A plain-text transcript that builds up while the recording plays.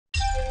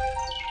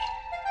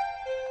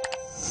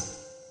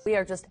We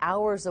are just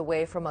hours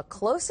away from a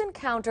close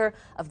encounter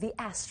of the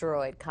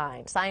asteroid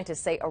kind.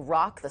 Scientists say a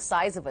rock the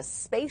size of a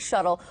space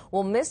shuttle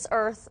will miss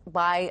Earth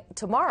by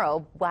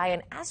tomorrow by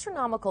an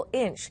astronomical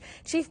inch.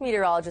 Chief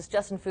Meteorologist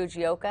Justin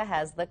Fujioka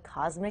has the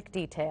cosmic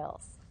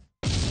details.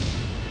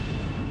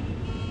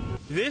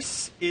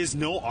 This is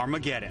no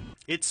Armageddon.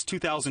 It's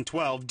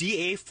 2012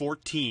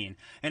 DA-14,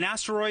 an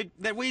asteroid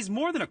that weighs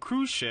more than a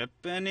cruise ship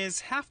and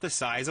is half the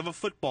size of a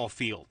football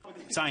field.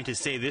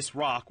 Scientists say this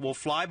rock will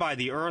fly by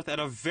the Earth at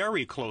a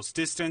very close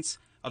distance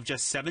of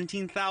just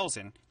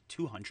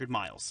 17,200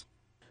 miles.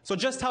 So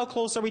just how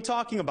close are we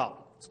talking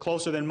about? It's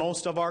closer than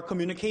most of our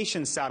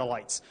communication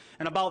satellites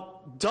and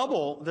about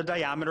double the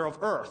diameter of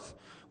Earth,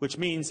 which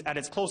means at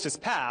its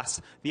closest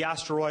pass, the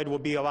asteroid will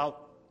be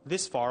about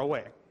this far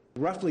away.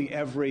 Roughly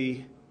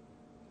every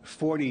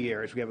 40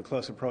 years we have a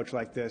close approach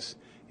like this,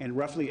 and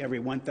roughly every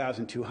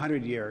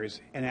 1,200 years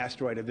an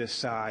asteroid of this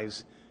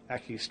size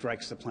actually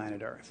strikes the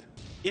planet Earth.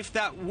 If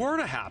that were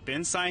to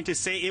happen, scientists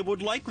say it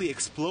would likely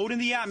explode in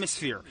the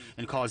atmosphere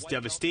and cause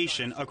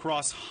devastation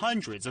across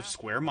hundreds of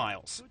square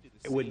miles.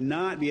 It would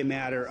not be a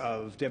matter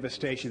of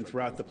devastation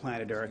throughout the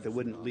planet Earth. It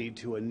wouldn't lead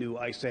to a new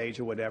ice age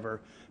or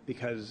whatever,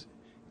 because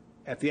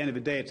at the end of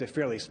the day it's a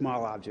fairly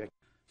small object.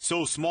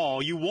 So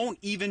small you won't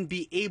even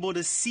be able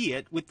to see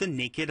it with the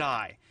naked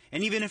eye.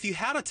 And even if you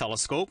had a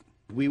telescope,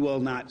 we will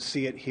not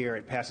see it here.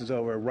 It passes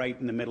over right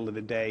in the middle of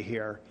the day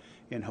here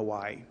in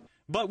Hawaii.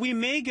 But we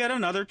may get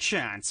another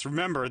chance.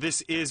 Remember,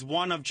 this is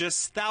one of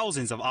just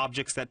thousands of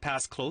objects that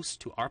pass close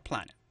to our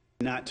planet.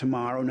 Not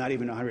tomorrow, not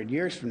even 100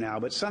 years from now,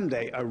 but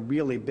someday a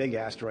really big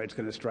asteroid is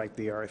going to strike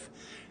the Earth.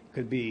 It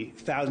could be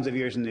thousands of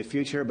years in the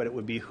future, but it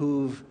would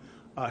behoove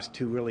us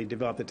to really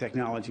develop the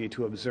technology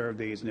to observe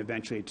these and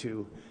eventually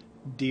to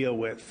deal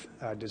with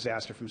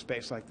disaster from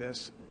space like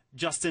this.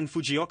 Justin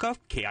Fujioka,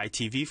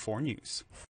 KITV 4 News.